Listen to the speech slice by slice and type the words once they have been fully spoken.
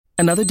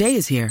Another day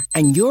is here,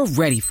 and you're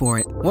ready for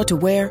it. What to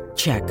wear?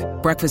 Check.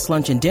 Breakfast,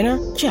 lunch, and dinner?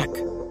 Check.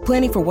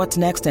 Planning for what's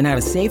next and how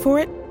to save for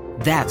it?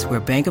 That's where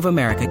Bank of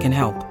America can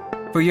help.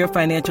 For your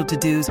financial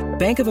to-dos,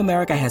 Bank of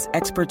America has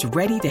experts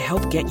ready to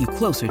help get you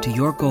closer to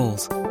your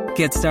goals.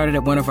 Get started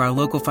at one of our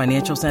local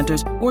financial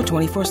centers or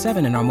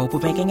 24/7 in our mobile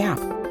banking app.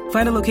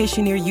 Find a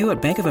location near you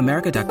at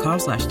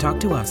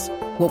bankofamerica.com/talktous.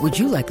 What would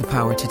you like the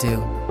power to do?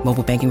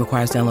 Mobile banking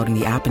requires downloading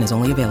the app and is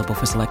only available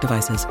for select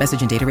devices.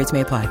 Message and data rates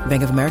may apply.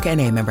 Bank of America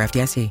N.A., member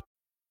FDIC.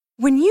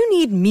 When you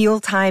need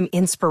mealtime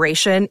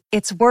inspiration,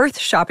 it's worth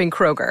shopping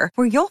Kroger,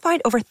 where you'll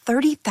find over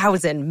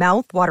 30,000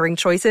 mouth-watering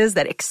choices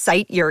that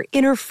excite your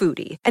inner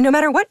foodie. And no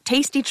matter what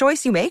tasty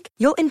choice you make,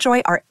 you'll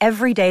enjoy our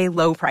everyday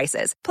low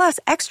prices, plus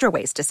extra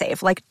ways to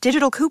save, like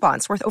digital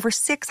coupons worth over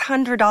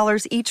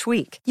 $600 each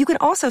week. You can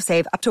also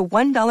save up to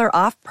 $1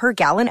 off per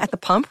gallon at the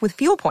pump with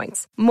fuel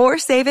points. More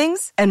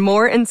savings and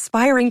more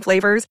inspiring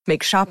flavors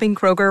make shopping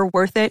Kroger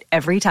worth it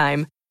every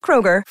time.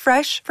 Kroger,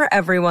 fresh for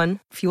everyone.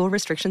 Fuel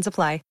restrictions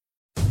apply.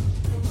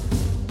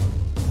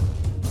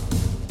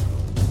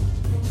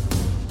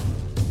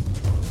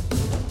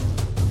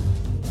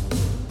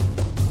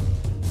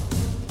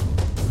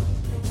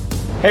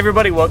 Hey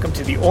everybody, welcome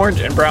to the Orange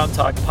and Brown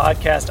Talk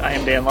podcast. I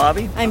am Dan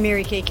Lobby. I'm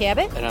Mary Kay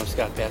Cabot. And I'm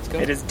Scott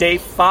Batsko. It is day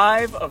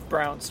 5 of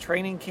Browns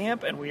training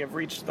camp, and we have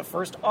reached the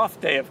first off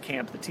day of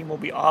camp. The team will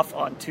be off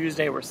on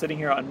Tuesday. We're sitting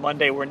here on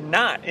Monday. We're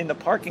not in the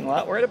parking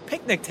lot. We're at a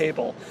picnic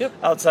table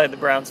outside the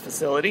Browns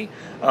facility.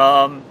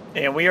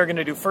 And we are going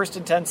to do first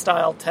and 10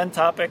 style, 10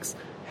 topics.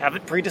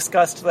 Haven't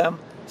pre-discussed them,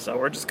 so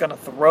we're just going to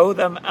throw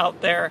them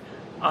out there.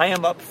 I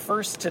am up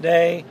first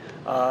today,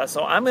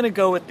 so I'm going to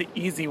go with the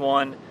easy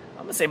one.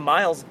 I'm going to say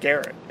Myles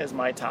Garrett is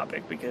my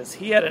topic because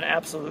he had an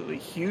absolutely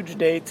huge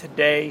day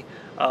today.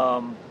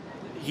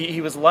 He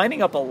was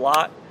lining up a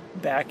lot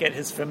back at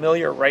his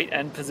familiar right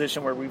end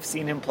position where we've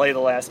seen him play the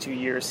last 2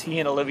 years. He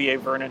and Olivier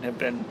Vernon have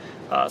been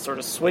sort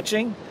of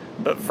switching,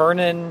 but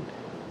Vernon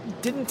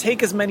didn't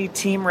take as many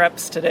team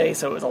reps today,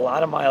 so it was a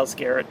lot of Myles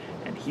Garrett,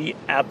 and he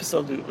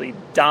absolutely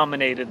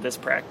dominated this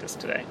practice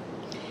today.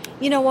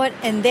 You know what?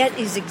 And that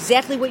is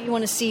exactly what you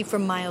want to see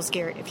from Myles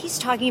Garrett. If he's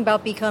talking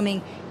about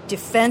becoming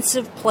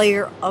Defensive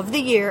Player of the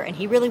Year, and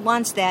he really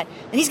wants that,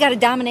 then he's got to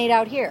dominate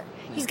out here.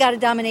 He's got to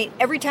dominate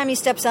every time he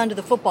steps onto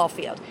the football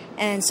field.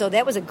 And so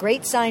that was a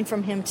great sign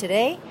from him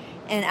today.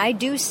 And I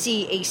do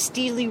see a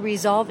steely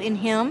resolve in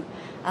him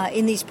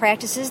in these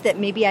practices that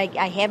maybe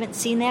I haven't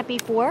seen that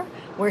before,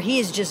 where he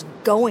is just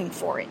going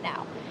for it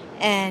now.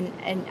 And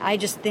I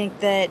just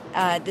think that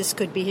this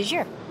could be his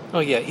year. Oh,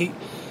 yeah.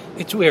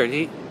 It's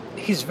weird.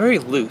 He's very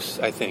loose,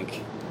 I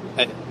think.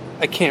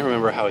 I can't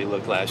remember how he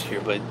looked last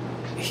year, but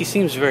he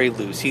seems very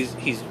loose.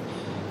 He's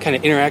kind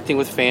of interacting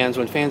with fans.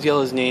 When fans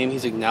yell his name,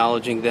 he's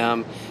acknowledging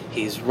them.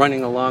 He's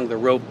running along the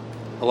rope,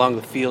 along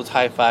the fields,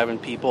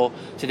 high-fiving people.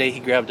 Today he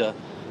grabbed a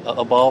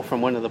ball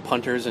from one of the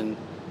punters and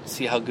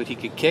see how good he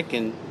could kick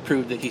and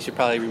proved that he should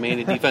probably remain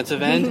a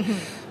defensive end.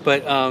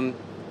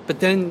 But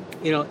then,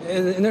 you know,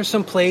 and there's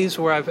some plays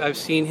where I've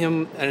seen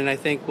him, and I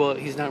think, well,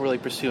 he's not really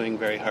pursuing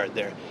very hard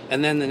there.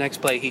 And then the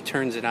next play, he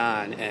turns it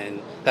on, and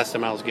that's the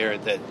Myles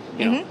Garrett that,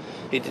 you know,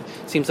 it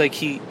seems like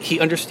he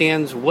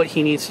understands what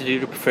he needs to do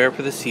to prepare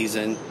for the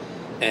season,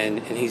 and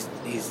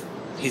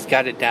he's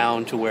got it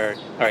down to where,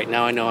 all right,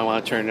 now I know I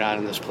want to turn it on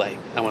in this play.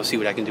 I want to see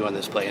what I can do on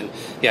this play. And,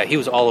 yeah, he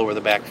was all over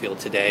the backfield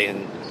today,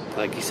 and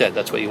like you said,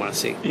 that's what you want to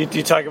see.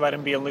 You talk about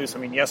him being loose. I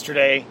mean,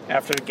 yesterday,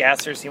 after the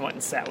Gassers, he went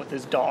and sat with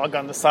his dog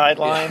on the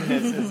sideline,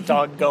 his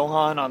dog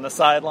Gohan on the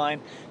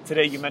sideline.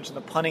 Today, you mentioned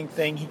the punting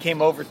thing. He came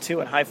over,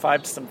 too, and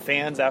high-fived some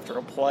fans after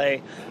a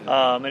play.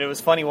 And it was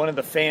funny. One of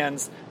the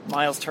fans,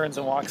 Myles, turns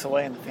and walks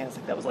away, and the fans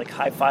think that was like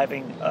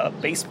high-fiving a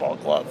baseball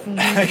glove.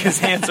 His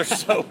hands are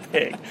so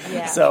big.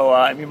 Yeah. So,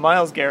 I mean,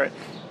 Myles Garrett,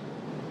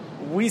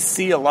 we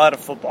see a lot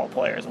of football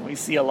players, and we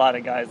see a lot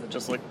of guys that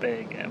just look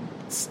big, and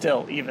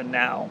still, even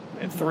now,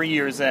 and 3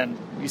 years in,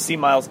 you see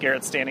Myles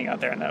Garrett standing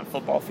out there in that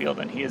football field,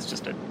 and he is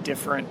just a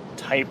different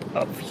type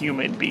of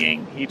human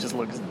being. He just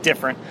looks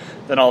different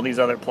than all these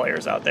other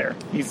players out there.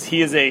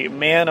 He is a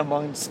man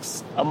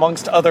amongst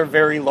other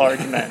very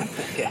large men.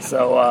 Yeah.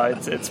 So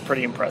it's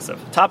pretty impressive.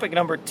 Topic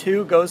number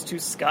 2 goes to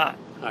Scott.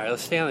 All right,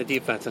 let's stay on the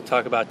defense and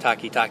talk about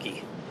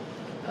Taki.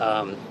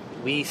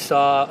 We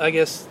saw, I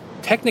guess,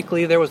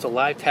 technically, there was a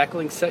live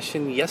tackling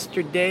session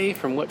yesterday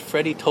from what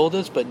Freddie told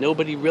us, but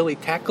nobody really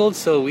tackled,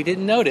 so we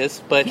didn't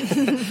notice. But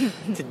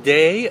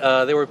today,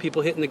 there were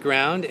people hitting the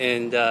ground,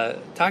 and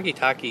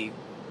Taki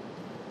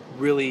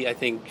really, I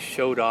think,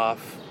 showed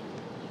off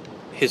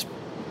his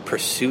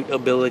pursuit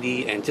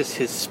ability and just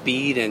his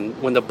speed.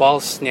 And when the ball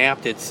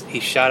snapped, he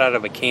shot out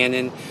of a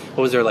cannon.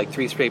 What was there, like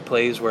 3 straight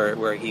plays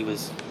where he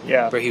was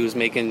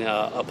making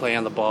a play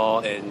on the ball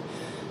and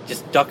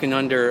just ducking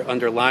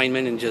under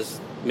linemen and just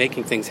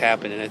making things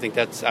happen. And I think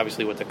that's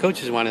obviously what the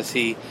coaches want to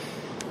see.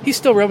 He's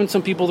still rubbing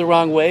some people the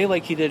wrong way,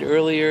 like he did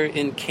earlier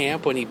in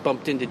camp when he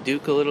bumped into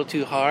Duke a little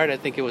too hard. I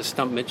think it was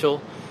Stump Mitchell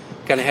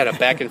kind of had a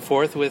back and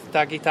forth with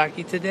Taki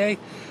today.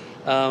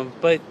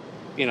 But,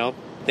 you know,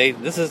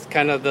 this is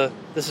kind of the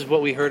this is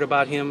what we heard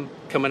about him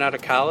coming out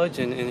of college,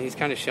 and he's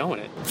kind of showing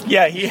it.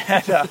 Yeah, he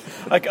had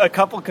a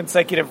couple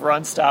consecutive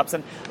run stops,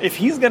 and if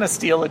he's going to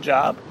steal a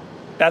job,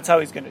 that's how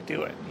he's going to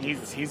do it.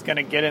 He's going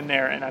to get in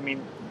there, and I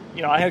mean,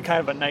 I had kind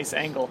of a nice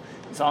angle.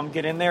 You saw him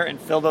get in there and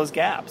fill those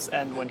gaps,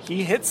 and when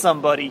he hits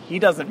somebody, he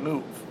doesn't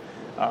move.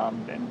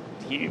 And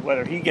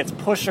whether he gets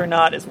pushed or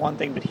not is one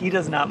thing, but he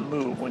does not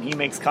move when he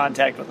makes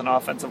contact with an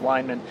offensive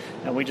lineman,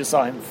 and we just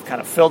saw him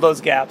kind of fill those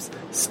gaps,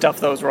 stuff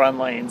those run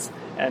lanes.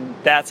 And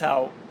that's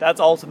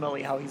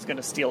ultimately how he's going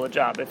to steal a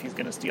job, if he's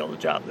going to steal the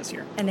job this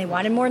year. And they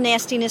wanted more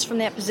nastiness from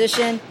that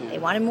position. They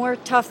wanted more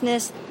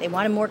toughness. They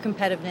wanted more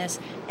competitiveness.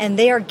 And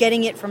they are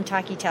getting it from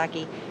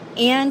Takitaki.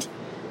 And,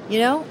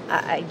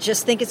 I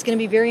just think it's going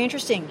to be very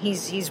interesting.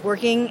 He's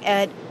working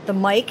at the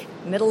Mike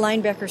middle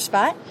linebacker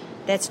spot.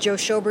 That's Joe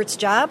Schobert's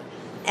job.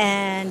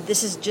 And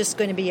this is just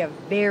going to be a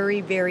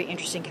very, very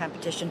interesting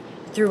competition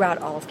throughout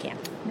all of camp.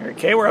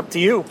 Okay, we're up to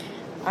you.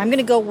 I'm going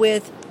to go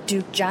with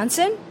Duke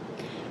Johnson.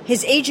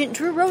 His agent,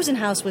 Drew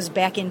Rosenhaus, was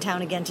back in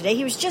town again today.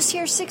 He was just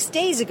here 6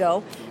 days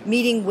ago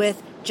meeting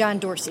with John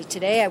Dorsey.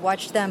 Today I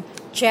watched them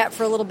chat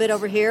for a little bit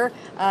over here.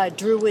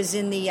 Drew was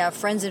in the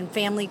friends and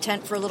family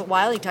tent for a little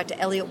while. He talked to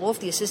Elliot Wolf,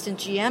 the assistant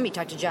GM. He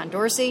talked to John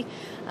Dorsey.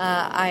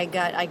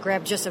 I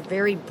grabbed just a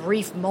very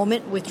brief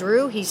moment with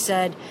Drew. He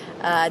said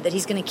that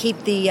he's going to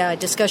keep the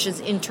discussions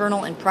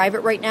internal and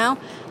private right now.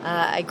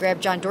 I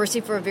grabbed John Dorsey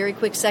for a very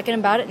quick second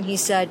about it, and he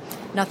said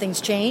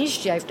nothing's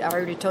changed. I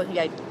already told you,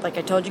 like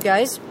I told you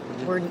guys,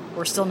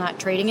 we're still not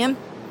trading him.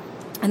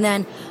 And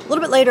then a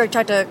little bit later, I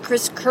talked to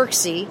Chris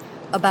Kirksey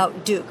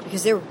about Duke,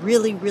 because they're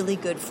really, really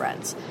good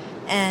friends.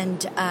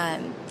 And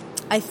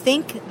I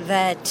think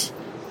that,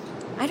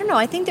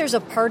 I think there's a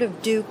part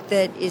of Duke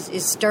that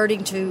is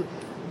starting to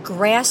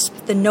grasp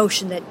the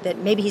notion that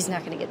maybe he's not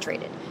going to get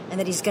traded and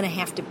that he's going to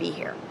have to be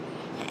here.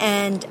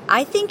 And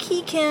I think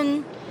he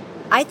can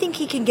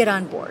get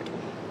on board.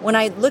 When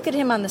I look at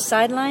him on the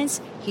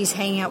sidelines, he's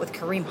hanging out with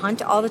Kareem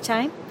Hunt all the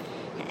time.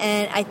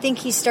 And I think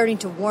he's starting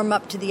to warm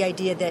up to the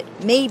idea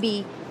that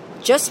maybe,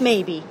 just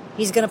maybe,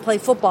 he's going to play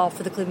football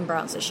for the Cleveland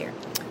Browns this year.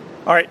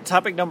 All right,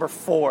 topic number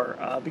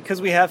 4.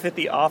 Because we have hit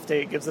the off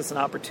day, it gives us an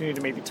opportunity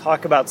to maybe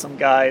talk about some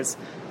guys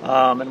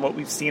and what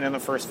we've seen in the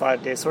first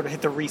 5 days, sort of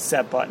hit the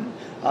reset button.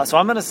 So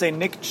I'm going to say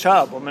Nick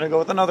Chubb. I'm going to go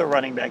with another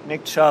running back,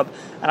 Nick Chubb.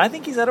 And I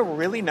think he's had a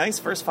really nice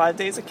first 5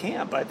 days of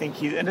camp. I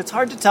think and it's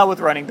hard to tell with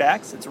running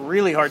backs. It's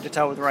really hard to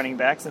tell with running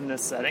backs in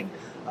this setting.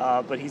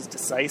 But he's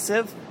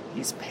decisive.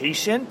 He's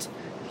patient.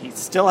 He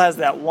still has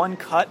that one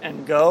cut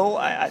and go.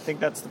 I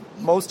think that's the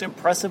most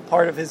impressive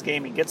part of his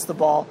game. He gets the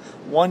ball,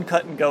 one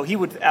cut and go. He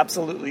would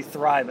absolutely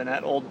thrive in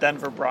that old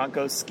Denver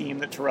Broncos scheme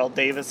that Terrell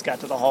Davis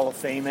got to the Hall of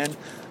Fame in.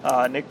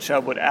 Nick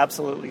Chubb would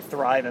absolutely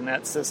thrive in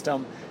that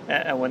system.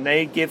 And when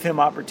they give him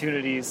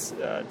opportunities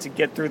to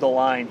get through the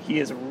line,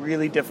 he is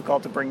really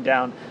difficult to bring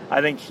down.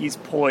 I think he's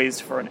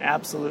poised for an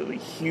absolutely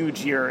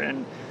huge year.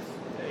 And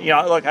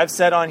look, I've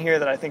said on here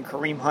that I think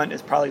Kareem Hunt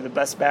is probably the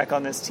best back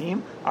on this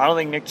team. I don't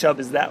think Nick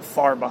Chubb is that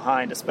far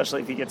behind,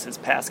 especially if he gets his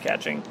pass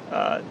catching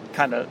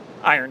kind of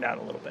ironed out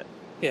a little bit.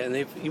 Yeah,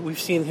 and we've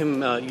seen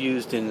him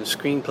used in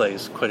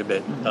screenplays quite a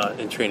bit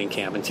in training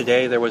camp. And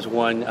today there was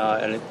one,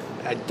 and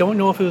I don't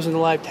know if it was in the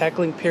live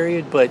tackling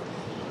period, but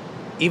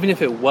even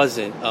if it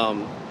wasn't,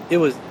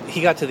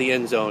 he got to the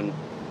end zone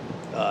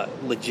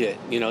legit.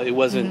 It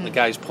wasn't the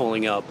guys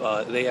pulling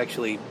up. They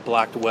actually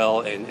blocked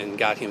well and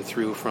got him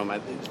through from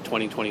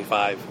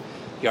 20-25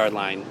 yard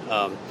line.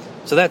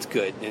 So that's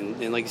good.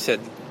 And like you said,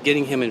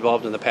 getting him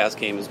involved in the pass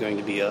game is going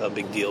to be a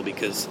big deal,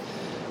 because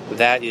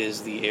that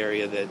is the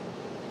area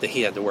that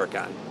he had to work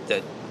on,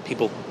 that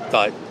people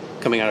thought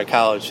coming out of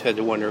college had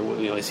to wonder,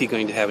 is he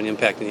going to have an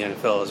impact in the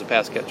NFL as a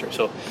pass catcher?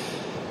 So,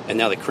 and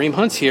now that Kareem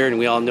Hunt's here and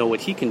we all know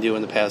what he can do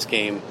in the pass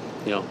game,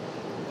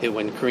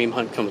 when Kareem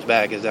Hunt comes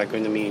back, is that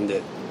going to mean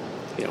that,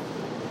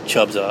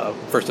 Chubb's a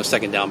first and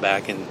second down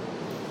back and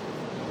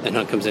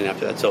Hunt comes in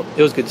after that? So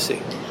it was good to see.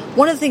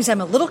 One of the things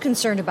I'm a little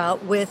concerned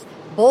about with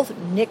both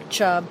Nick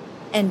Chubb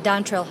and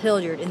Dontrell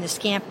Hilliard in this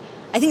camp,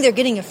 I think they're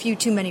getting a few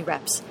too many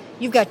reps.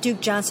 You've got Duke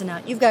Johnson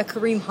out. You've got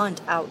Kareem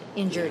Hunt out,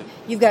 injured.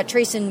 You've got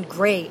Trayson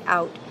Gray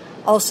out,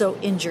 also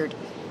injured.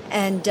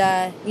 And,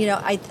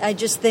 I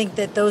just think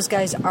that those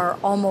guys are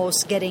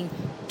almost getting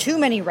too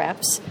many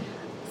reps.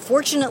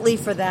 Fortunately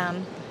for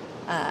them,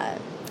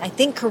 I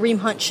think Kareem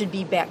Hunt should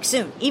be back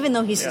soon. Even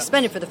though he's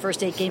suspended for the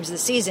first 8 games of the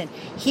season,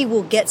 he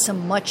will get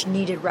some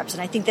much-needed reps,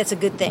 and I think that's a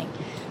good thing,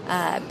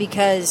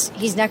 because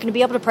he's not going to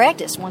be able to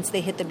practice once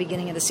they hit the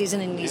beginning of the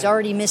season, and he's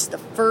already missed the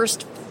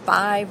first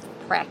 5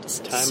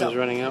 practices. Time is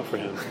running out for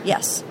him.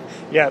 Yes.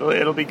 Yeah,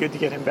 it'll be good to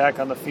get him back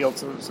on the field.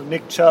 So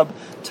Nick Chubb,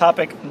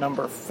 topic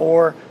number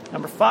 4.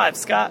 Number 5,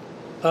 Scott.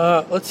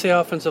 Let's say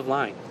offensive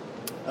line.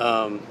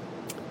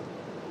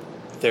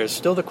 There's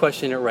still the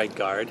question at right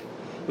guard.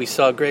 We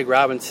saw Greg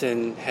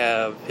Robinson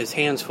have his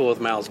hands full with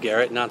Myles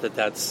Garrett. Not that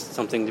that's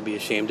something to be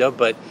ashamed of,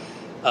 but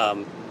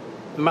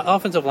my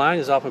offensive line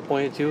is often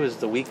pointed to as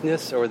the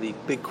weakness or the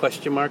big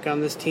question mark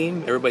on this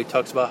team. Everybody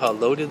talks about how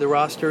loaded the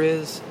roster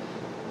is.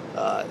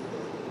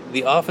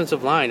 The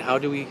offensive line, how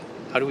do we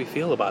How do we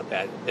feel about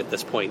that at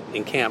this point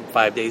in camp,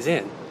 5 days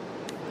in?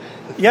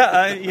 Yeah,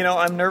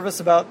 I'm nervous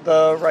about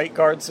the right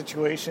guard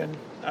situation.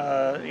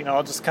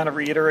 I'll just kind of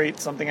reiterate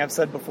something I've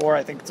said before.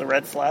 I think it's a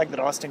red flag that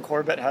Austin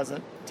Corbett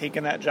hasn't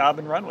taken that job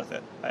and run with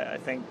it. I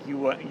think you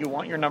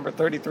want your number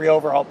 33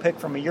 overall pick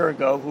from a year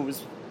ago, who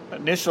was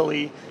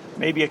initially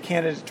maybe a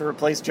candidate to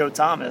replace Joe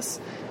Thomas.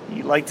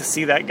 You'd like to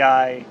see that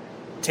guy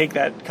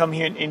come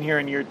in here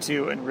in year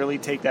 2 and really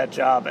take that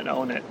job and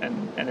own it,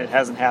 and it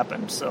hasn't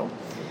happened. So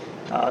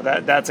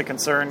that's a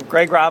concern.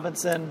 Greg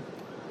Robinson,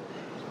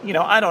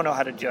 I don't know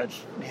how to judge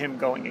him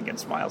going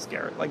against Myles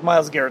Garrett. Like,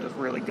 Myles Garrett is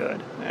really good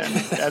and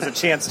has a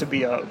chance to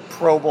be a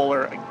Pro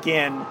Bowler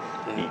again.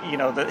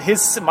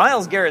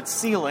 Myles Garrett's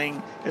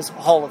ceiling is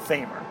Hall of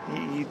Famer.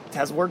 He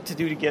has work to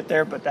do to get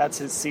there, but that's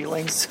his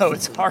ceiling, so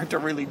it's hard to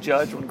really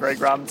judge when Greg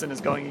Robinson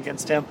is going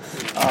against him.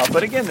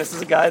 But again, this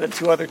is a guy that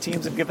 2 other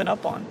teams have given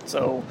up on.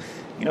 So,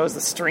 is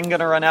the string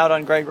going to run out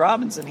on Greg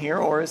Robinson here,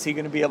 or is he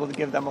going to be able to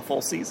give them a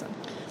full season?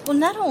 Well,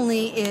 not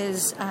only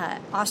is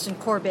Austin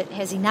Corbett,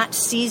 has he not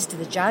seized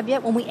the job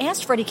yet? When we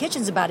asked Freddie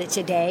Kitchens about it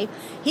today,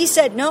 he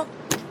said, no,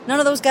 none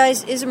of those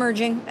guys is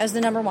emerging as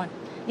the number 1.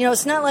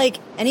 It's not like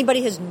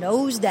anybody has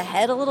nosed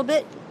ahead a little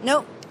bit.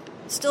 Nope,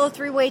 still a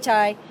 3-way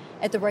tie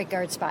at the right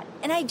guard spot.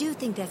 And I do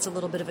think that's a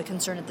little bit of a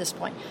concern at this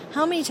point.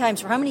 How many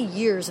times, for how many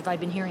years have I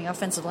been hearing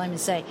offensive linemen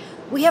say,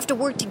 we have to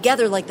work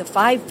together like the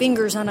 5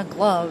 fingers on a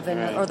glove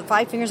or the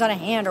 5 fingers on a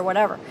hand or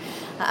whatever.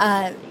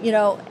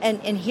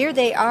 And here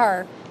they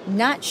are,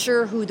 not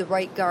sure who the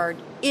right guard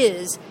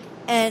is.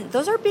 And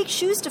those are big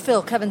shoes to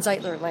fill, Kevin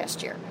Zeitler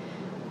last year.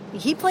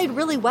 He played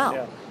really well.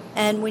 Yeah.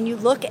 And when you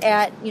look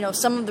at,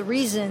 some of the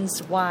reasons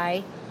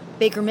why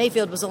Baker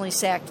Mayfield was only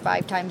sacked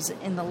 5 times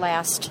in the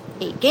last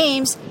 8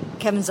 games,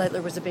 Kevin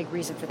Zeitler was a big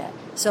reason for that.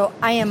 So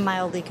I am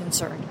mildly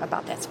concerned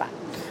about that spot.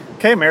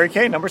 Okay, Mary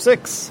Kay, number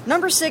 6.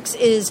 Number 6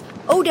 is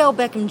Odell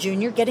Beckham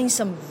Jr. getting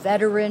some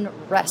veteran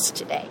rest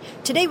today.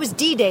 Today was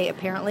D-Day,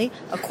 apparently,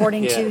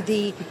 according to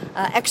the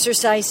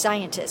exercise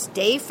scientists.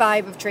 Day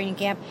 5 of training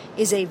camp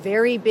is a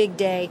very big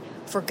day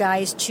for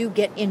guys to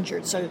get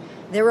injured. So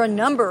there were a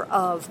number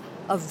of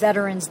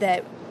veterans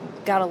that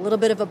got a little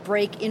bit of a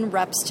break in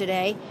reps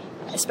today,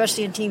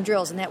 especially in team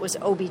drills, and that was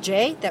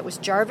OBJ, that was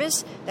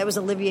Jarvis, that was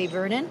Olivier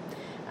Vernon,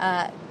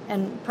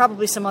 and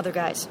probably some other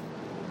guys.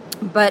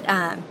 But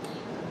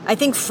I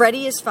think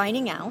Freddie is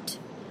finding out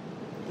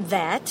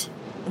that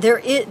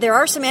there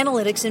are some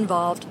analytics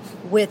involved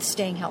with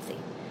staying healthy,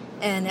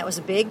 and that was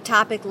a big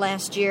topic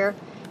last year,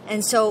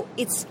 and so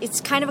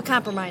it's kind of a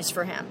compromise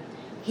for him.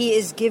 He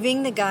is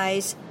giving the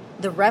guys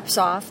the reps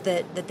off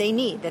that they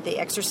need, that the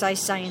exercise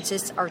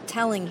scientists are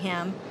telling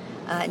him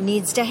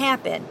needs to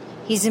happen.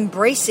 He's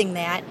embracing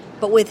that,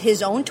 but with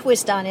his own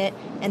twist on it,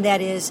 and that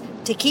is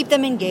to keep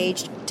them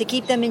engaged, to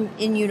keep them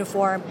in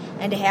uniform,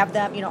 and to have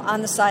them,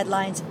 on the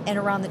sidelines and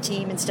around the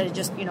team instead of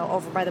just,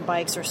 over by the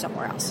bikes or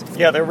somewhere else.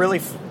 Yeah, they're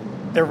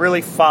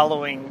really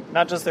following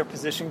not just their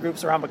position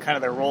groups around, but kind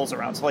of their roles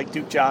around. So like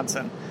Duke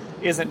Johnson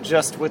isn't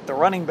just with the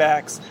running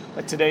backs,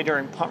 but today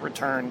during punt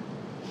return,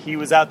 he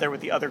was out there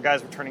with the other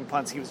guys returning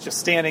punts. He was just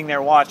standing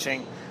there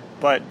watching,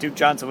 but Duke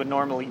Johnson would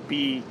normally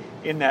be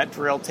in that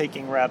drill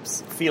taking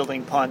reps,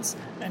 fielding punts,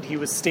 and he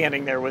was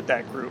standing there with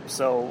that group.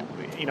 So,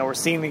 we're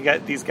seeing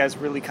these guys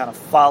really kind of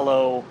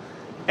follow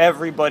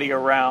everybody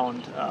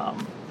around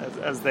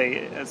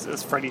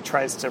as Freddie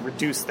tries to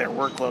reduce their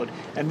workload.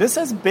 And this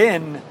has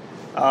been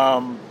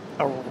a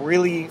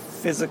really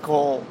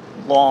physical,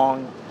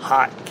 long,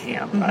 hot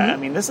camp. Mm-hmm. I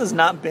mean, this has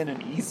not been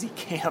an easy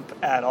camp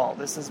at all.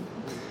 This is,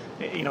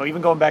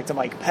 even going back to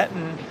Mike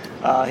Pettin,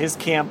 his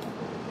camp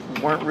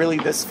weren't really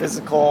this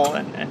physical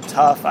and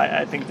tough.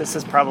 I think this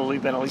has probably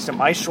been, at least in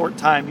my short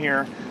time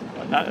here,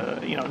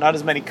 not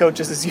as many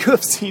coaches as you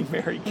have seen,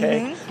 Mary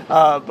Kay,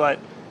 mm-hmm. But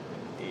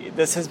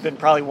this has been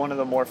probably one of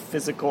the more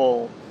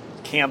physical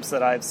camps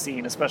that I've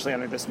seen, especially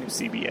under this new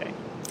CBA.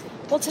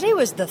 Well, today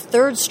was the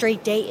 3rd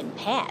straight day in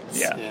pads.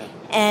 Yeah.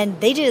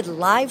 And they did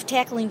live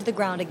tackling to the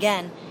ground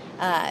again.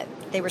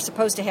 They were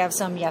supposed to have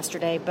some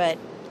yesterday, but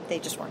they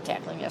just weren't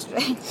tackling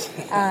yesterday.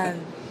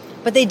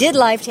 But they did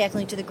live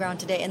tackling to the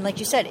ground today. And like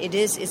you said,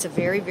 it's a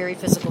very, very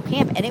physical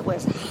camp. And it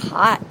was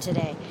hot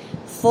today.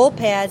 Full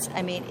pads.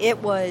 I mean, it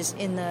was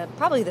in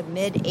probably the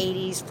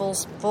mid-80s,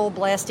 full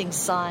blasting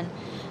sun.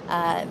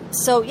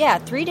 So,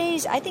 3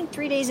 days, I think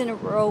 3 days in a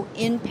row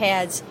in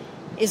pads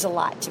is a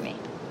lot to me.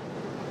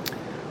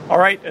 All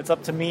right, it's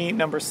up to me,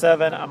 number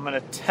 7. I'm going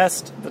to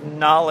test the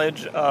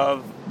knowledge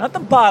of, not the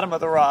bottom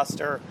of the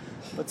roster,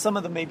 but some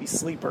of the maybe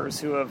sleepers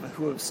who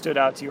have stood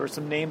out to you, or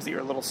some names that you're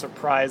a little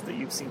surprised that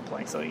you've seen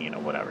playing. So,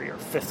 whatever, your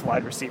 5th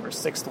wide receiver,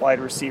 6th wide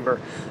receiver,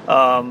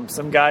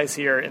 some guys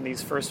here in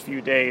these first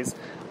few days.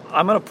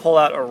 I'm going to pull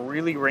out a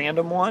really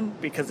random one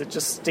because it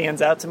just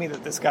stands out to me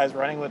that this guy's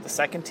running with the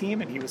second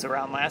team, and he was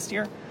around last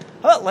year.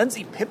 How about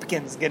Lindsey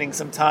Pipkins getting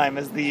some time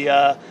as the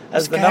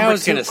number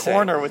 2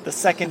 corner with the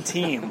second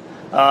team?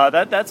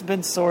 That's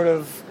been sort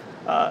of,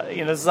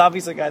 this is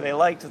obviously a guy they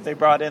liked that they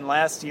brought in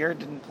last year.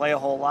 Didn't play a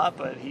whole lot,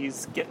 but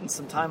he's getting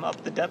some time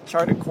up the depth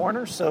chart at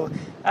corner. So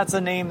that's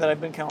a name that I've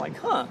been kind of like,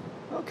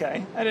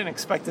 Okay. I didn't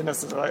expect to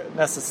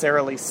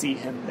necessarily see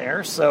him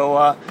there,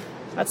 so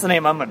that's the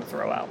name I'm going to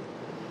throw out.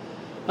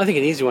 I think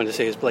an easy one to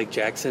say is Blake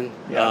Jackson.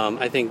 Yeah.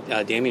 I think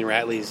Damian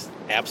Ratley's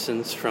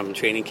absence from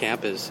training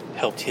camp has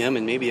helped him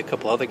and maybe a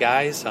couple other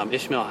guys.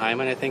 Ishmael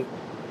Hyman, I think,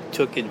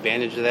 took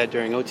advantage of that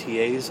during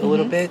OTAs a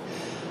little bit.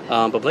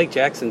 But Blake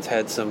Jackson's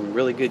had some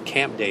really good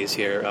camp days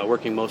here,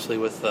 working mostly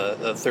with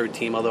the third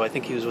team, although I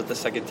think he was with the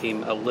second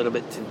team a little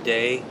bit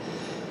today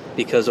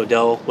because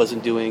Odell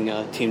wasn't doing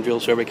team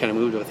drill, so everybody kind of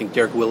moved. I think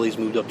Derek Willis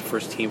moved up to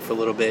first team for a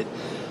little bit.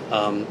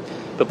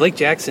 But Blake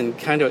Jackson,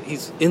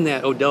 he's in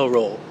that Odell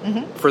role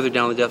further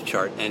down the depth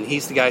chart, and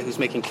he's the guy who's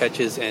making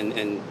catches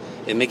and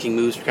making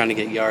moves trying to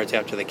get yards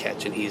after the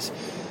catch, and he's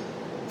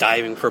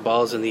diving for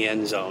balls in the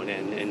end zone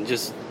and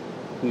just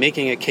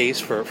making a case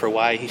for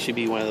why he should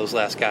be one of those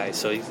last guys.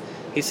 So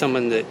he's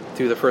someone that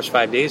through the first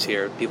 5 days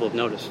here, people have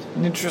noticed.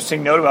 An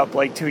interesting note about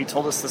Blake, too, he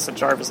told us this at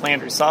Jarvis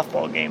Landry's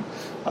softball game.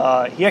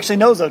 He actually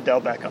knows Odell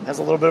Beckham, has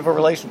a little bit of a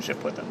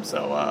relationship with him.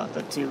 So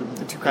the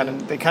two kind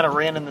of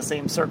ran in the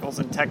same circles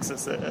in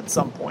Texas at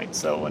some point.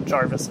 So when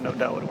Jarvis and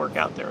Odell would work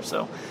out there.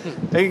 So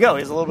there you go.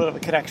 He has a little bit of a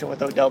connection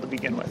with Odell to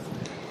begin with.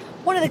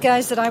 One of the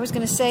guys that I was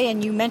going to say,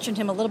 and you mentioned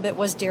him a little bit,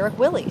 was Derek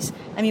Willis.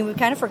 I mean, we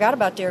kind of forgot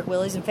about Derek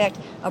Willis. In fact,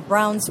 a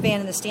Browns fan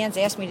in the stands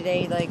asked me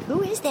today, like,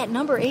 who is that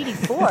number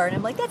 84? And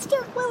I'm like, that's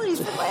Derek Willis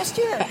from last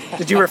year.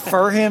 Did you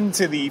refer him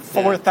to the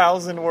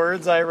 4,000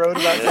 words I wrote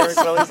about Derek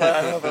Willis?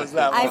 I don't know if it was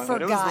that long. I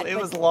forgot. But it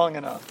was long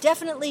enough.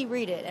 Definitely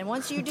read it. And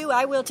once you do,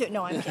 I will too.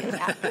 No, I'm kidding.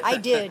 I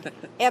did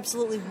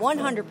absolutely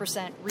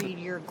 100% read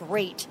your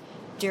great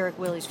Derek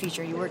Willis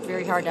feature. You worked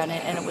very hard on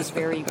it, and it was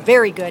very,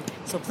 very good.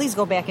 So please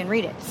go back and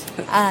read it.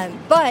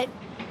 But,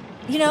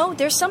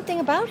 there's something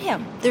about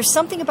him. There's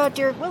something about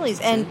Derek Willis.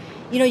 And,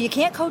 you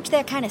can't coach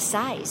that kind of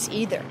size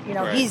either.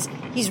 Right.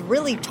 He's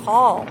really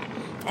tall.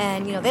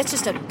 And, that's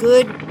just a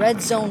good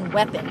red zone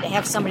weapon to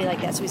have somebody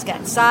like that. So he's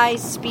got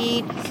size,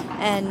 speed,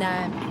 and,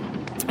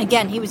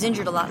 again, he was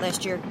injured a lot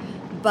last year.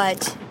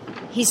 But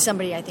he's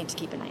somebody I think to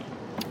keep an eye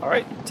on. All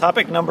right.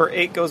 Topic number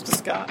 8 goes to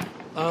Scott.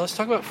 Let's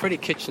talk about Freddie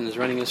Kitchens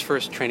running his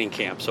first training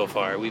camp so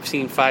far. We've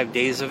seen 5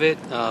 days of it.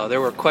 There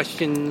were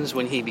questions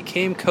when he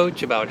became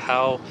coach about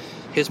how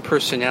his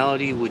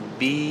personality would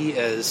be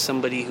as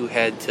somebody who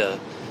had to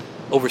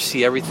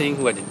oversee everything,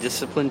 who had to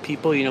discipline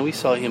people. We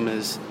saw him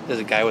as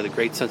a guy with a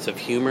great sense of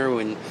humor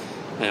when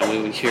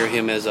we would hear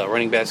him as a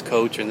running backs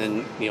coach and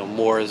then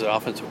more as an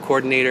offensive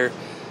coordinator.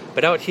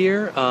 But out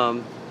here,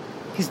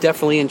 he's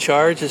definitely in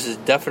charge. This is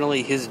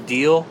definitely his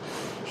deal.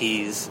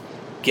 He's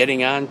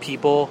getting on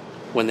people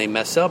when they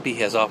mess up. He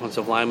has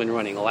offensive linemen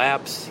running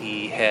laps.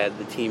 He had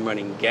the team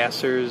running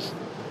gassers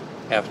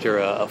after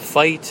a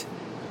fight.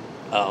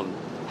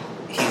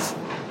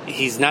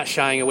 He's not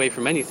shying away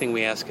from anything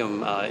we ask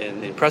him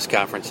in press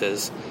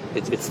conferences.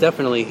 It's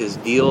definitely his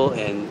deal,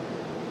 and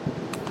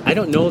I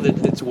don't know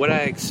that it's what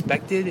I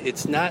expected.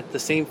 It's not the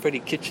same Freddie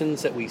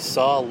Kitchens that we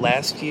saw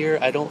last year,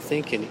 I don't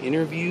think, in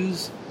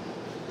interviews.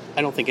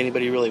 I don't think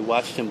anybody really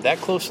watched him that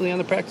closely on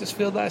the practice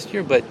field last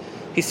year, but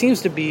he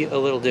seems to be a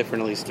little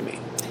different, at least to me.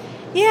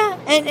 Yeah,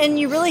 and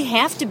you really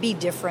have to be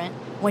different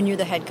when you're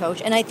the head coach.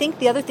 And I think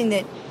the other thing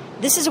that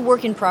this is a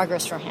work in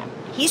progress for him.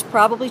 He's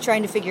probably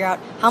trying to figure out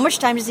how much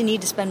time does he need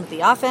to spend with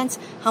the offense,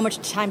 how much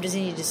time does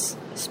he need to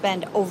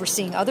spend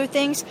overseeing other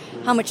things,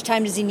 how much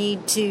time does he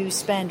need to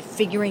spend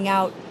figuring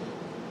out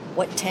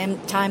what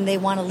time they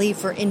want to leave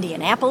for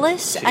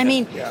Indianapolis. Yeah, I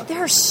mean,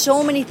 there are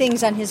so many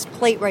things on his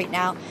plate right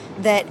now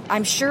that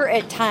I'm sure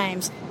at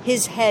times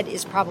his head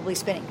is probably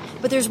spinning.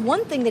 But there's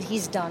one thing that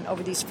he's done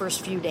over these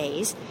first few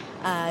days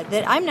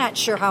that I'm not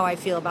sure how I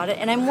feel about it,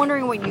 and I'm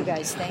wondering what you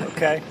guys think.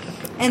 Okay.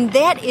 And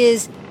that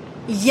is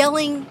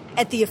yelling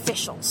at the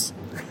officials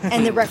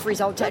and the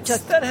referees all the time.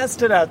 That has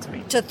stood out to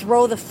me. To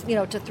throw the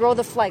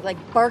flag,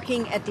 like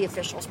barking at the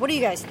officials. What do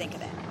you guys think of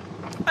that?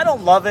 I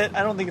don't love it.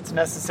 I don't think it's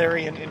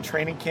necessary in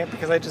training camp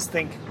because I just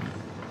think,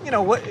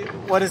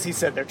 what has he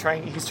said?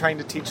 He's trying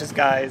to teach his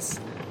guys,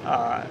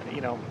 how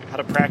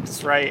to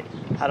practice right,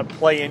 how to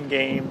play in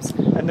games.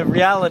 And the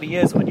reality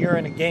is when you're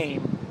in a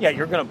game,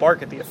 you're going to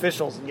bark at the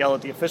officials and yell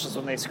at the officials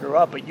when they screw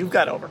up, but you've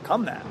got to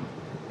overcome that.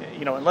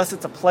 Unless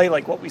it's a play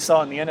like what we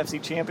saw in the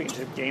NFC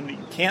Championship game that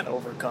you can't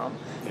overcome.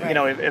 Right.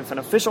 If an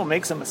official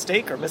makes a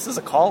mistake or misses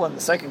a call in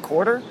the second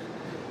quarter,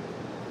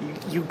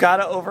 you've got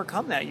to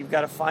overcome that. You've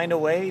got to find a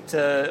way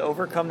to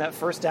overcome that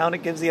first down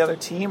it gives the other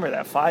team or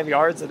that 5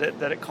 yards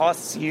that it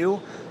costs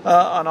you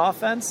on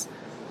offense.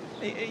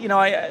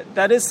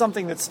 That is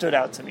something that stood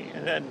out to me.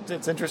 And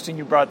it's interesting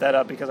you brought that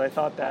up because I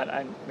thought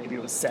that, maybe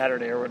it was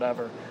Saturday or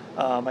whatever,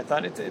 I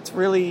thought it's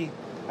really...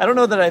 I don't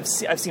know that I've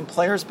seen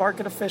players bark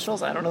at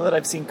officials. I don't know that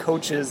I've seen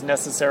coaches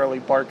necessarily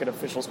bark at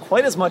officials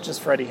quite as much as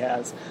Freddie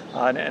has,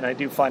 and I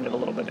do find it a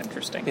little bit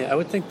interesting. Yeah, I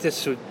would think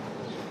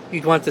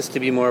you'd want this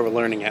to be more of a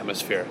learning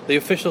atmosphere. The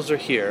officials are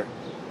here.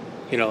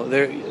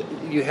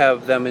 You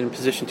have them in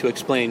position to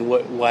explain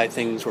why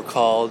things were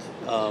called.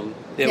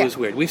 It was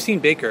weird. We've seen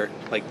Baker,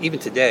 even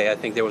today, I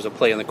think there was a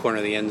play in the corner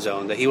of the end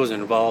zone that he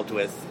wasn't involved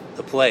with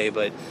the play,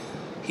 but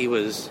he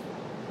was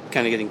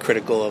kind of getting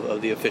critical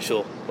of the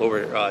official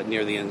over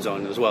near the end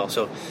zone as well.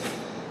 So,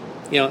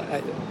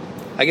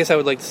 I guess I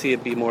would like to see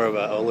it be more of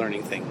a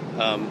learning thing.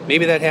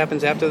 Maybe that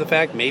happens after the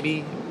fact.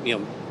 Maybe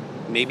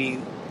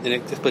an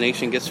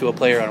explanation gets to a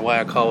player on why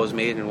a call was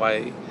made and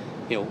why,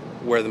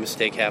 where the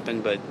mistake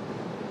happened. But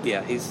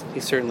yeah, he's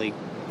certainly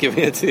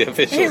giving it to the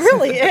officials. It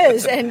really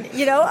is. And,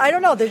 I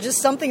don't know. There's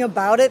just something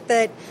about it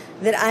that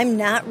I'm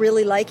not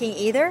really liking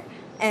either.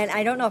 And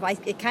I don't know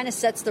if it kind of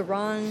sets the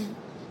wrong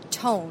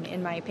tone,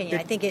 in my opinion.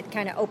 I think it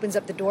kind of opens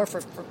up the door for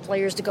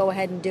players to go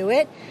ahead and do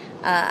it.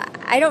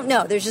 I don't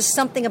know. There's just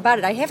something about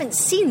it. I haven't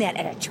seen that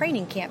at a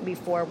training camp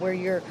before where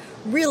you're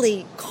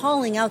really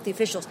calling out the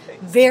officials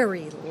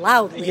very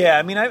loudly. Yeah,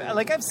 I mean,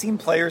 I've seen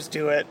players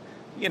do it.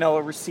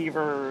 A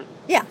receiver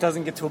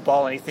doesn't get to a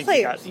ball and you think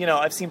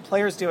I've seen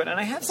players do it. And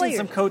I have seen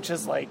some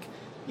coaches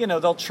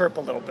they'll chirp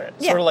a little bit.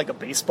 Sort of like a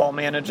baseball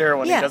manager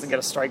when he doesn't get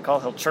a strike call,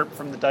 he'll chirp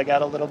from the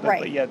dugout a little bit. Right.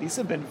 But yeah, these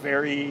have been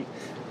very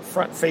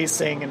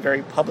front-facing and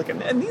very public.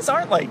 And these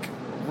aren't like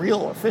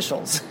real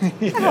officials.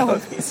 These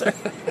are...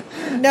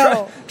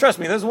 No. Trust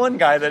me, there's one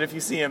guy that if you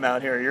see him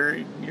out here,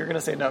 you're going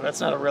to say, no,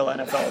 that's not a real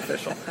NFL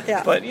official.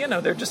 Yeah. But,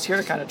 they're just here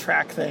to kind of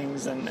track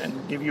things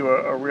and give you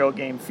a real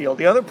game feel.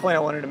 The other point I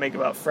wanted to make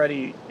about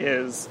Freddie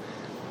is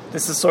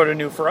this is sort of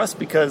new for us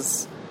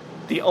because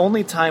the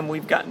only time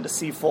we've gotten to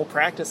see full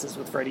practices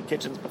with Freddie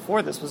Kitchens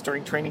before this was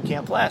during training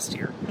camp last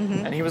year.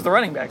 Mm-hmm. And he was the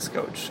running backs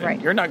coach.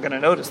 And you're not going to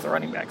notice the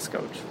running backs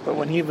coach. But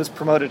when he was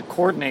promoted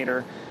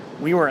coordinator,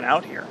 we weren't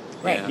out here.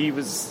 Right. He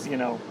was,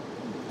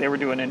 they were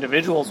doing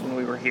individuals when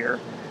we were here.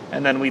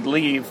 And then we'd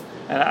leave.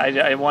 And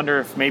I wonder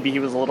if maybe he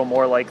was a little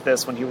more like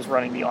this when he was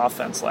running the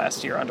offense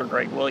last year under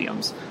Greg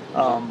Williams.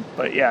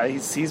 But yeah,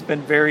 he's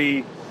been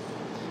very...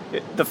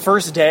 The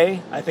first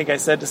day, I think I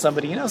said to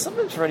somebody,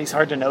 sometimes Freddie's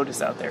hard to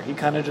notice out there. He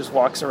kind of just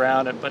walks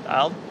around. But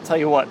I'll tell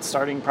you what,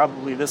 starting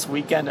probably this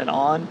weekend and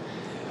on,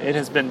 it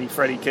has been the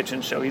Freddie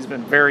Kitchens show. He's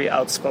been very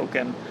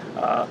outspoken.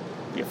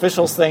 The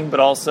officials thing, but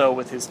also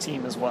with his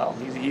team as well.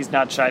 He's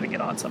not shy to get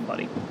on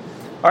somebody.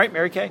 All right,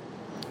 Mary Kay.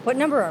 What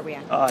number are we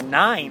on?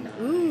 9.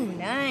 Ooh,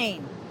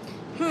 9.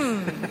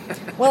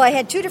 Well, I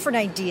had 2 different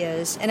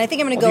ideas, and I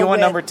think I'm going to go do you want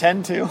with... number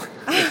 10, too?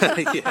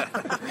 Yeah.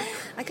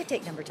 I could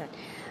take number 10.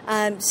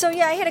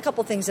 I had a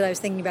couple things that I was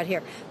thinking about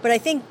here. But I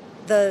think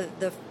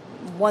the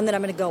one that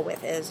I'm going to go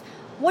with is,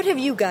 what have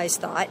you guys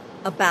thought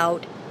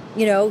about,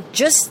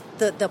 just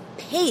the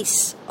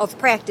pace of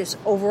practice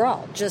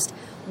overall? Just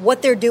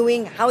what they're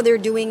doing, how they're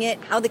doing it,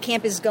 how the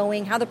camp is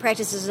going, how the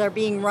practices are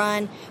being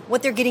run,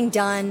 what they're getting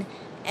done,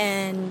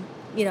 and,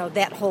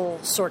 that whole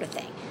sort of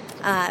thing.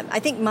 I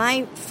think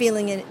my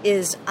feeling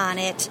is on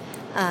it,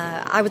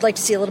 I would like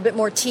to see a little bit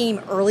more team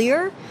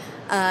earlier.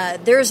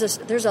 There's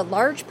a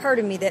large part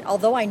of me that,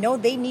 although I know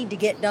they need to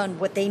get done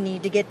what they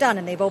need to get done,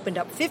 and they've opened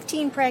up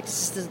 15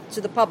 practices to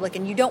the public,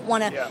 and you don't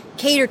want to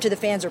cater to the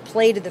fans or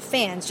play to the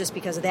fans just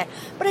because of that.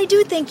 But I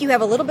do think you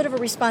have a little bit of a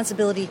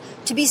responsibility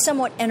to be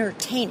somewhat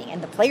entertaining,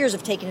 and the players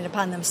have taken it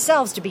upon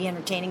themselves to be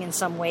entertaining in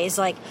some ways,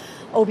 like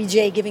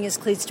OBJ giving his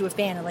cleats to a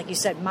fan, and like you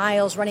said,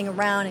 Miles running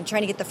around and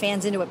trying to get the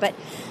fans into it. But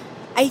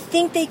I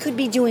think they could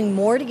be doing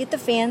more to get the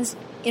fans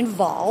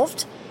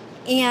involved.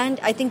 And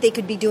I think they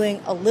could be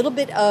doing a little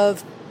bit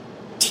of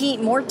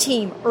more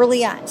team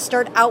early on.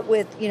 Start out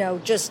with,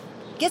 just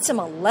get some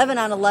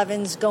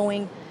 11-on-11s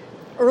going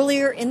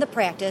earlier in the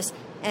practice.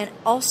 And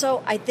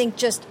also, I think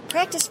just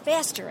practice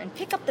faster and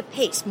pick up the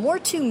pace. More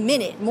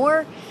 2-minute,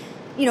 more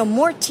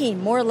team,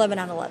 more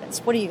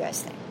 11-on-11s. What do you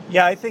guys think?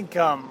 Yeah, I think,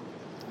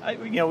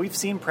 we've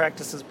seen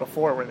practices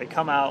before where they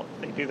come out,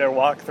 they do their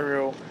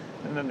walkthrough,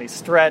 and then they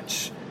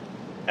stretch.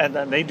 And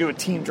then they do a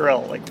team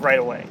drill, right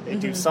away. They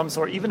do some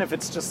sort, even if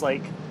it's just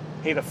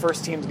hey, the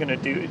first team's going to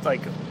do,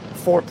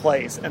 4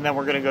 plays, and then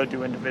we're going to go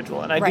do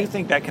individual. And I do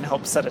think that can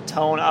help set a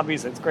tone.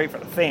 Obviously, it's great for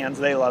the fans.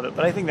 They love it.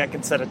 But I think that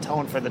can set a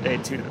tone for the day,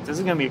 too. That this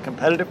is going to be a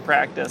competitive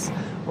practice.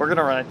 We're going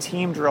to run a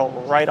team drill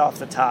right off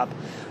the top.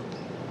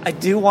 I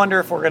do wonder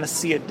if we're going to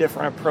see a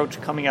different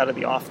approach coming out of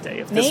the off day.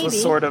 If this was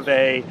sort of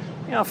a,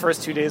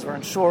 first 2 days we're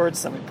in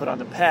shorts, then we put on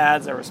the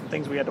pads. There were some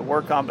things we had to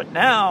work on. But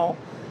now...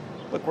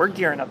 Look, we're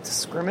gearing up to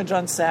scrimmage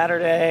on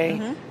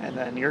Saturday, and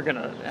then you're going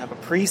to have a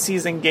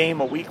preseason game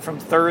a week from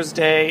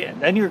Thursday,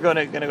 and then you're going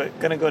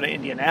to go to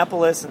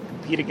Indianapolis and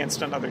compete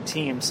against another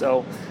team.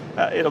 So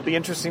it'll be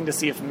interesting to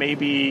see if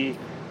maybe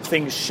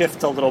things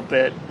shift a little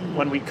bit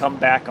when we come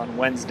back on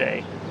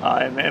Wednesday,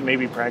 and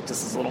maybe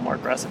practice is a little more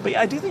aggressive. But yeah,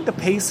 I do think the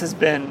pace has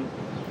been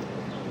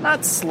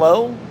not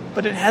slow,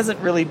 but it hasn't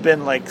really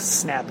been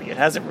snappy. It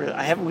hasn't really.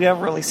 We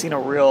haven't really seen a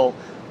real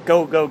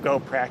go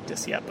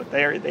practice yet, but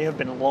they have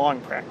been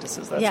long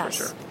practices, that's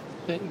for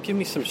sure. Give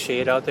me some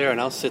shade out there, and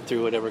I'll sit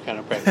through whatever kind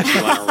of practice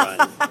you want to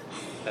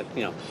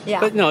run.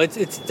 But no,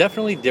 it's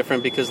definitely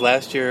different because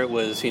last year it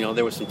was,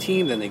 there was some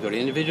team, then they go to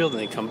individual, then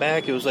they come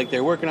back. It was like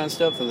they're working on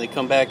stuff, then they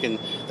come back and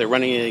they're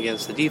running it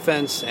against the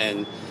defense,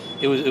 and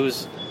it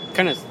was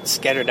kind of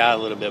scattered out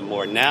a little bit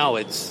more. Now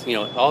it's,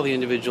 all the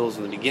individuals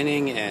in the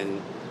beginning, and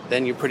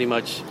then you're pretty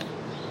much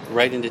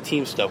right into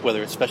team stuff,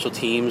 whether it's special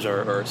teams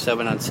or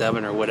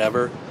 7-on-7 or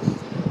whatever.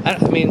 I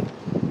mean,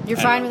 you're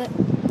fine with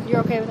it. You're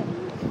okay with it?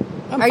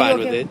 I'm fine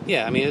with it.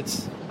 Yeah, I mean,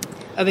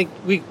 I think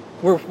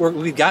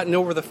we've gotten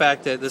over the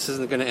fact that this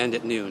isn't going to end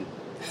at noon.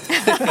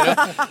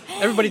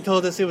 Everybody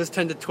told us it was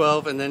 10 to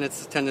 12, and then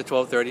it's 10 to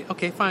 12:30.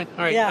 Okay, fine.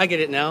 All right, I get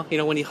it now.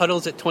 When he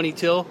huddles at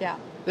 22,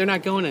 they're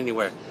not going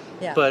anywhere.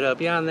 Yeah. But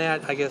beyond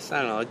that, I guess,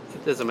 I don't know,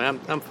 it doesn't matter.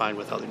 I'm fine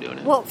with how they're doing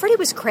it. Well, Freddie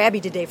was crabby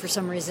today for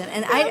some reason,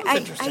 and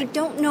I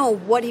don't know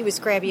what he was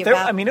crabby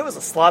about. I mean, it was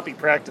a sloppy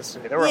practice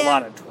today. There were a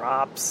lot of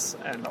drops,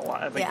 and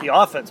I think the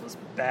offense was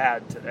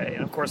bad today.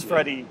 And, of course,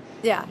 Freddie,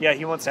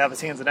 he wants to have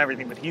his hands in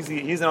everything, but he's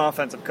an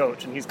offensive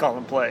coach, and he's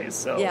calling plays,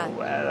 so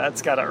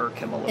that's got to irk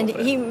him a little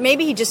bit.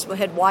 Maybe he just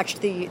had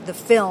watched the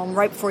film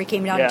right before he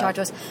came down and talked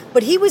to us,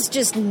 but he was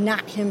just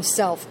not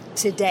himself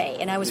today,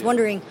 and I was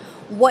wondering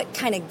what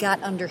kind of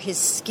got under his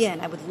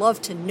skin. I would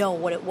love to know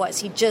what it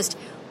was. He just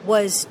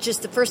was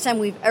the first time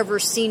we've ever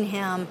seen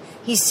him.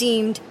 He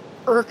seemed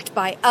irked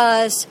by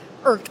us,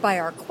 irked by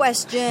our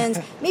questions.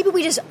 Maybe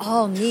we just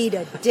all need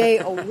a day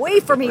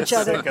away from each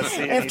other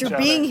after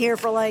being here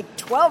for like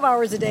 12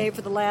 hours a day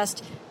for the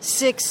last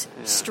 6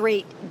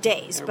 straight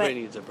days. Everybody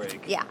needs a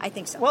break. Yeah, I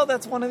think so. Well,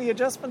 that's one of the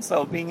adjustments,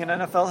 though, being an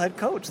NFL head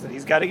coach that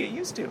he's got to get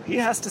used to. He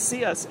has to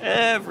see us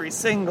every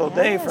single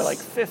day for like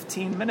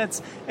 15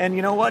 minutes. And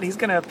you know what? He's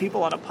going to have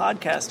people on a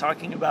podcast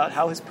talking about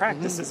how his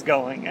practice is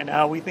going and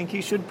how we think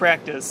he should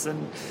practice.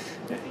 And,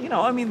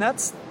 I mean,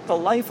 that's the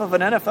life of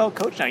an NFL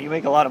coach now. You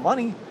make a lot of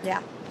money.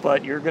 Yeah.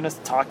 But you're going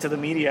to talk to the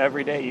media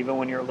every day, even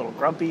when you're a little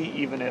grumpy,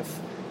 even if,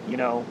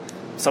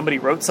 somebody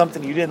wrote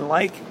something you didn't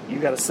like, you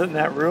got to sit in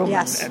that room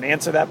and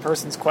answer that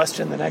person's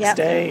question the next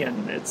day,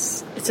 and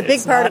it's a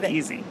big part of it.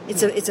 Easy.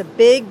 It's a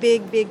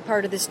big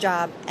part of this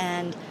job,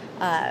 and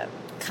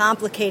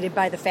complicated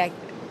by the fact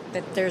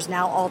that there's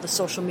now all the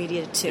social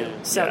media too.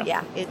 So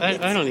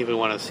I don't even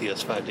want to see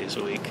us 5 days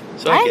a week.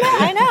 So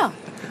I know.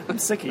 I'm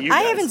sick of you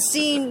guys. I haven't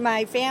seen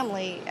my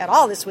family at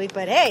all this week,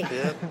 but hey,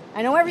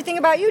 I know everything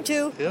about you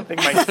two. I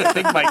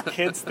think my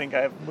kids think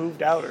I've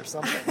moved out or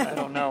something. I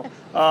don't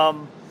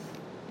know.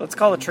 Let's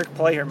call a trick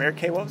play here. Mary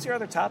Kay, what was your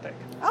other topic?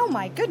 Oh,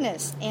 my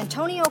goodness.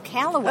 Antonio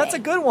Callaway. That's a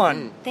good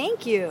one.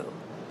 Thank you.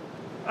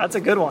 That's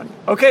a good one.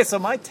 Okay, so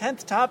my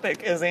 10th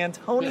topic is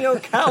Antonio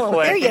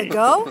Callaway. There you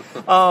go.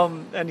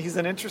 And he's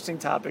an interesting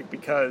topic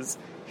because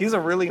he's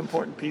a really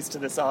important piece to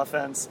this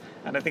offense.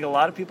 And I think a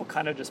lot of people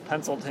kind of just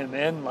penciled him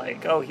in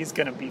like, oh, he's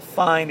going to be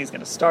fine. He's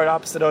going to start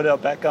opposite Odell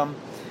Beckham.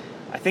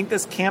 I think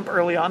this camp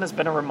early on has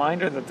been a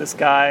reminder that this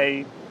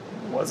guy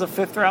was a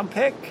 5th-round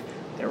pick.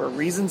 There were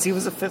reasons he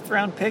was a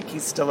 5th-round pick.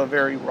 He's still a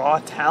very raw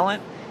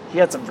talent. He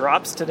had some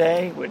drops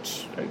today,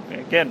 which,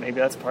 again, maybe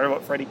that's part of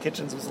what Freddie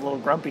Kitchens was a little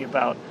grumpy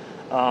about.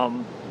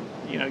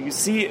 You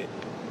see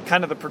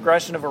kind of the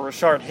progression of a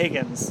Rashard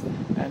Higgins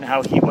and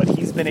what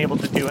he's been able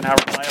to do and how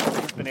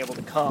reliable he's been able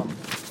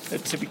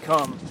to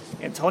become.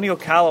 Antonio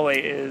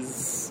Callaway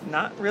is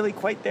not really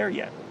quite there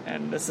yet,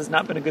 and this has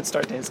not been a good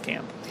start to his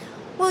camp.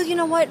 Well, you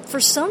know what? For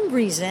some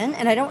reason,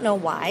 and I don't know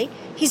why,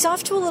 he's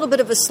off to a little bit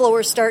of a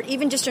slower start,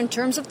 even just in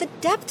terms of the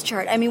depth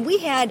chart. I mean, we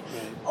had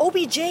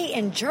OBJ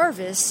and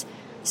Jarvis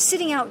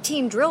sitting out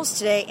team drills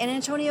today, and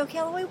Antonio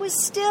Callaway was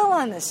still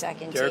on the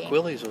second Derek team.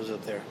 Willis was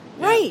up there.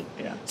 Right.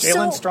 Yeah.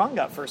 Jalen Strong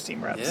got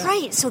first-team reps. Yeah.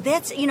 Right. So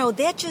that's,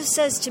 that just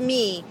says to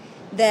me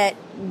that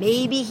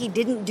maybe he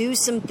didn't do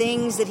some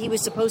things that he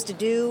was supposed to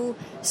do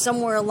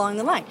somewhere along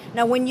the line.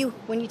 Now, when you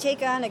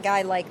take on a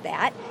guy like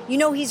that,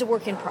 he's a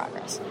work in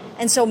progress.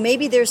 And so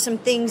maybe there's some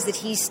things that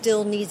he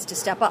still needs to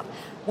step up.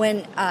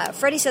 When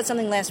Freddie said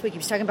something last week, he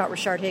was talking about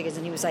Rashard Higgins,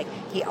 and he was like,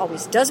 he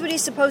always does what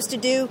he's supposed to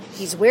do.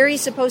 He's where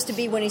he's supposed to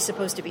be when he's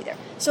supposed to be there.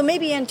 So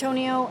maybe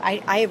Antonio,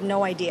 I have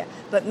no idea,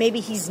 but maybe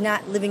he's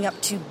not living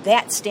up to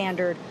that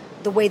standard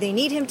the way they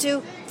need him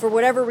to. For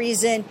whatever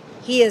reason,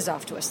 he is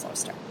off to a slow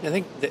start. I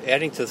think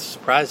adding to the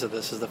surprise of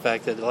this is the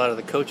fact that a lot of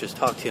the coaches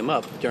talked him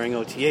up during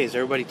OTAs.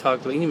 Everybody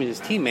talked, even his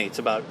teammates,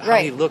 about how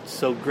he looked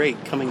so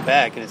great coming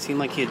back, and it seemed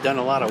like he had done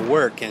a lot of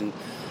work. And,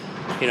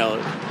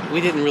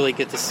 we didn't really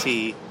get to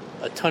see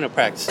a ton of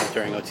practices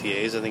during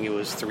OTAs. I think it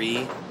was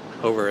 3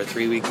 over a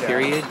 3-week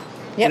period,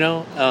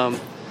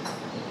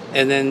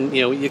 and then,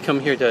 you come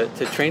here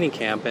to training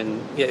camp,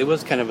 and it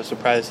was kind of a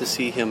surprise to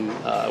see him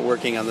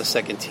working on the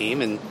second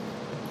team. And,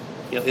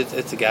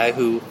 it's a guy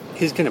who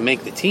he's going to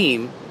make the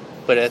team,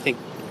 but I think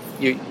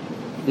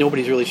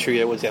nobody's really sure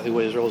yet exactly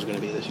what his role is going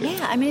to be this year.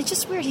 Yeah, I mean, it's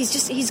just weird.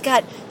 He's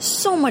got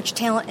so much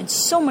talent and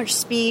so much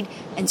speed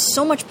and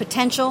so much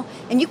potential,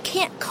 and you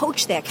can't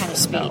coach that kind of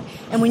speed. No.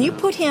 And when you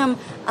put him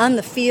on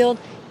the field,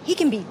 he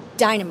can be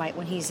dynamite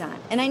when he's on.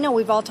 And I know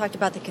we've all talked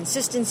about the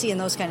consistency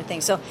and those kind of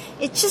things. So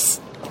it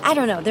just, I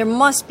don't know. There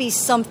must be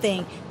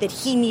something that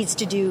he needs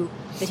to do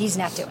that he's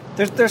not doing.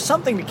 There's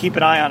something to keep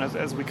an eye on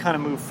as we kind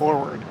of move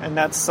forward, and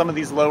that's some of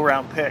these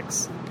low-round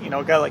picks.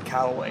 A guy like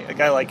Callaway, a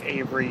guy like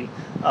Avery,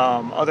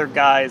 other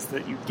guys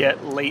that you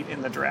get late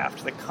in the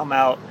draft that come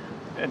out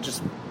and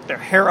just their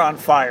hair on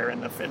fire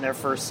in their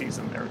first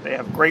season. They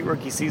have great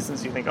rookie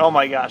seasons. You think, oh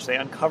my gosh, they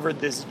uncovered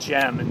this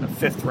gem in the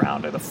 5th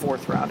round or the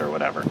 4th round or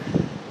whatever.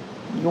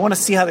 You want to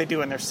see how they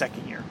do in their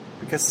second year,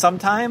 because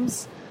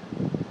sometimes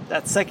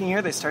that second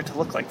year they start to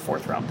look like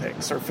 4th-round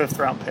picks or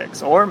 5th-round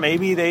picks, or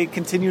maybe they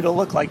continue to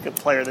look like a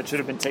player that should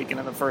have been taken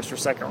in the 1st or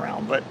 2nd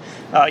round.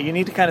 But you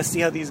need to kind of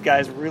see how these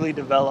guys really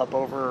develop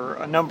over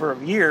a number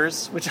of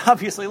years, which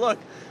obviously, look,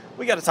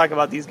 we got to talk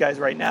about these guys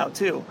right now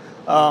too.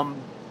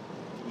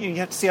 You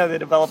have to see how they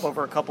develop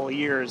over a couple of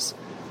years,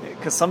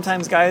 because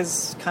sometimes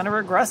guys kind of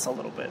regress a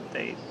little bit.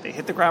 They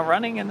hit the ground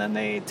running and then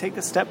they take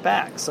a step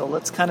back. So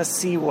let's kind of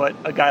see what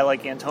a guy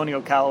like Antonio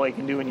Callaway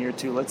can do in year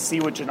 2. Let's see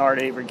what Genard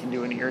Avery can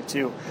do in year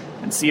 2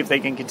 and see if they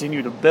can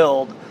continue to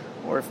build,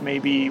 or if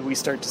maybe we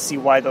start to see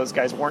why those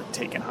guys weren't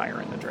taken higher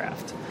in the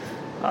draft.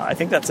 I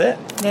think that's it.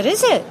 That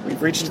is it.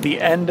 We've reached the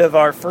end of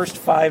our first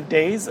 5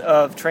 days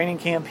of training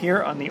camp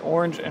here on the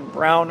Orange and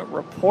Brown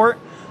Report.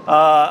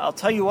 I'll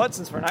tell you what,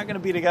 since we're not going to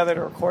be together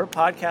to record a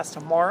podcast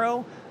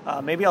tomorrow,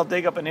 maybe I'll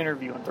dig up an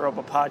interview and throw up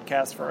a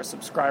podcast for our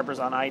subscribers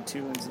on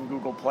iTunes and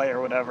Google Play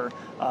or whatever.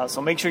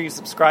 So make sure you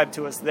subscribe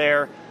to us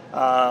there.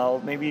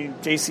 Maybe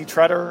J.C.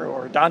 Tretter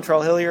or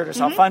Dontrell Hilliard or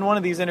so. I'll find one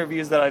of these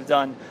interviews that I've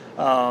done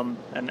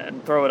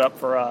and throw it up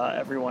for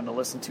everyone to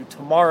listen to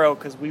tomorrow,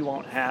 because we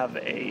won't have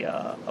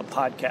a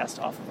podcast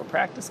off of a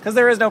practice because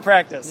there is no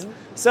practice.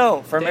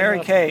 So for Mary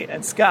Kay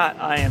and Scott,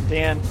 I am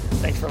Dan.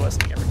 Thanks for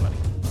listening,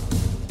 everybody.